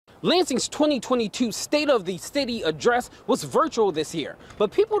Lansing's 2022 State of the City address was virtual this year,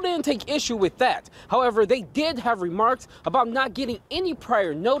 but people didn't take issue with that. However, they did have remarks about not getting any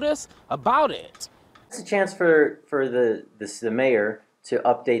prior notice about it. It's a chance for the mayor to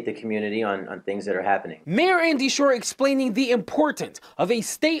update the community on things that are happening. Mayor Andy Schor explaining the importance of a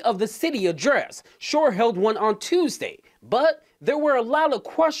State of the City address. Schor held one on Tuesday, but there were a lot of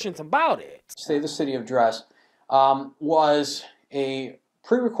questions about it. State of the City address was a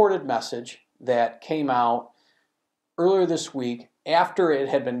pre-recorded message that came out earlier this week after it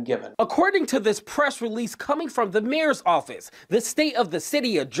had been given. According to this press release coming from the mayor's office, the State of the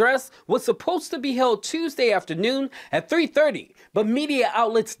City address was supposed to be held Tuesday afternoon at 3:30, but media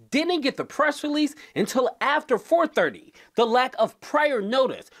outlets didn't get the press release until after 4:30. The lack of prior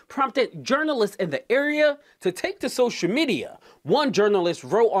notice prompted journalists in the area to take to social media. One journalist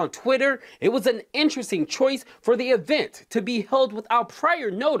wrote on Twitter, it was an interesting choice for the event to be held without prior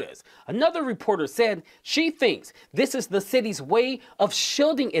notice. Another reporter said she thinks this is the city's way of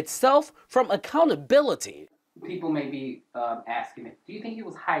shielding itself from accountability. People may be asking, do you think he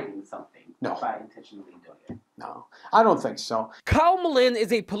was hiding something by intentionally doing it? No, I don't think so. Kyle Malin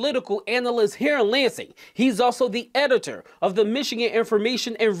is a political analyst here in Lansing. He's also the editor of the Michigan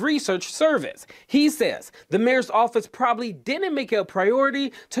Information and Research Service. He says the mayor's office probably didn't make it a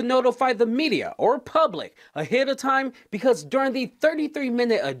priority to notify the media or public ahead of time because during the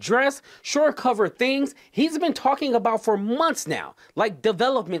 33-minute address, Schor covered things he's been talking about for months now, like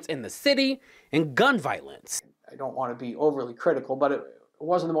developments in the city and gun violence. I don't want to be overly critical, but it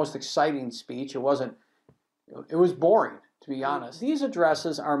wasn't the most exciting speech. It was boring, to be honest. These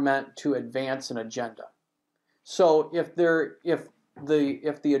addresses are meant to advance an agenda. So if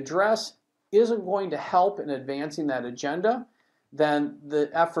the address isn't going to help in advancing that agenda, then the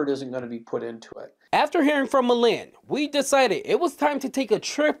effort isn't going to be put into it. After hearing from Malin, we decided it was time to take a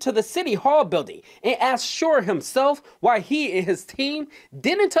trip to the City Hall building and ask Schor himself why he and his team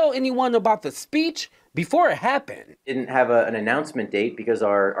didn't tell anyone about the speech before it happened. Didn't have an announcement date because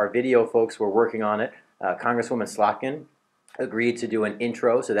our video folks were working on it. Congresswoman Slotkin agreed to do an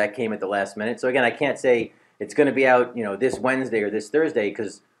intro, so that came at the last minute. So again, I can't say it's going to be out, this Wednesday or this Thursday,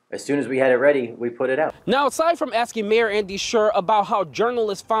 because as soon as we had it ready, we put it out. Now, aside from asking Mayor Andy Schor about how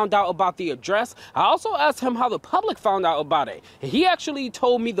journalists found out about the address, I also asked him how the public found out about it. He actually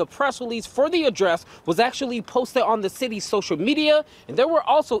told me the press release for the address was actually posted on the city's social media, and there were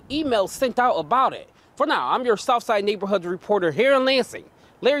also emails sent out about it. For now, I'm your Southside Neighborhood reporter here in Lansing,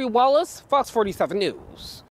 Larry Wallace, Fox 47 News.